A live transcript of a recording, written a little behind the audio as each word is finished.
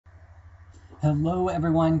Hello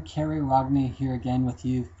everyone, Kerry Rogney here again with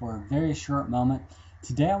you for a very short moment.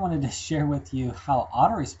 Today I wanted to share with you how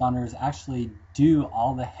autoresponders actually do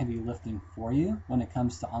all the heavy lifting for you when it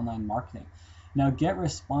comes to online marketing. Now, get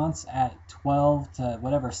response at $12 to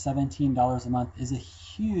whatever $17 a month is a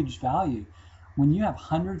huge value. When you have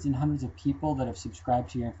hundreds and hundreds of people that have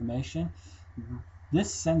subscribed to your information,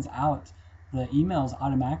 this sends out the emails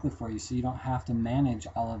automatically for you, so you don't have to manage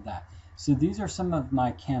all of that. So these are some of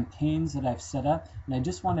my campaigns that I've set up, and I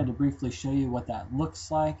just wanted to briefly show you what that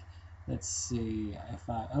looks like. Let's see, if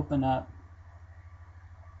I open up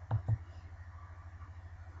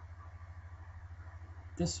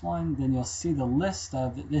this one, then you'll see the list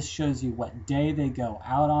of, this shows you what day they go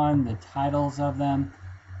out on, the titles of them,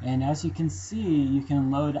 and as you can see, you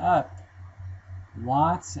can load up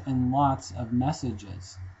lots and lots of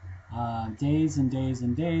messages. Days and days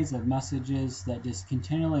and days of messages that just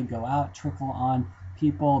continually go out, trickle on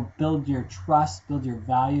people, build your trust, build your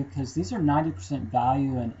value, because these are 90%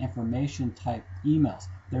 value and information type emails.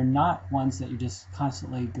 They're not ones that you're just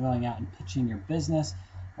constantly going out and pitching your business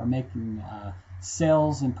or making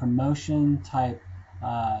sales and promotion type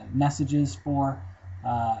messages for.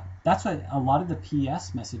 That's what a lot of the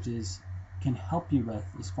PS messages can help you with,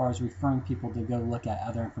 as far as referring people to go look at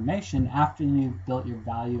other information after you've built your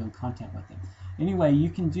value and content with them. Anyway, you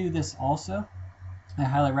can do this also. I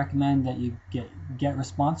highly recommend that you get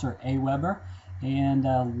response or Aweber and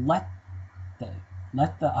let the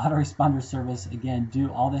autoresponder service again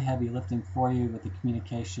do all the heavy lifting for you with the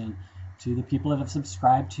communication to the people that have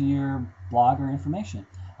subscribed to your blog or information.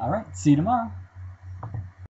 All right, see you tomorrow.